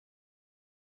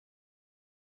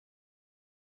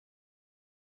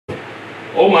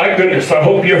Oh my goodness, I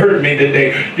hope you heard me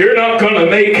today. You're not going to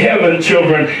make heaven,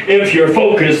 children, if your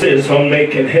focus is on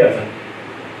making heaven.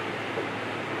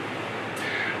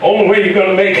 Only way you're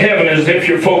going to make heaven is if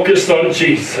you're focused on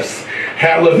Jesus.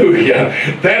 Hallelujah.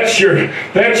 That's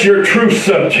your true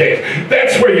subject.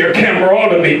 That's where your camera ought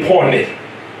to be pointed.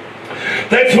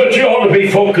 That's what you ought to be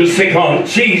focusing on,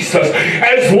 Jesus.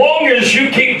 As long as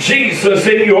you keep Jesus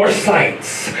in your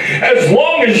sights, as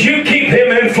long as you keep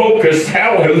him in focus,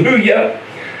 hallelujah,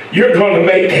 you're going to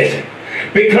make it.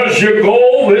 Because your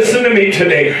goal, listen to me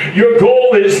today, your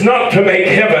goal is not to make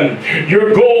heaven.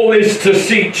 Your goal is to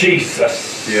see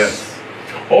Jesus. Yes.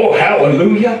 Oh,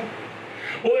 hallelujah.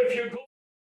 Well, if your goal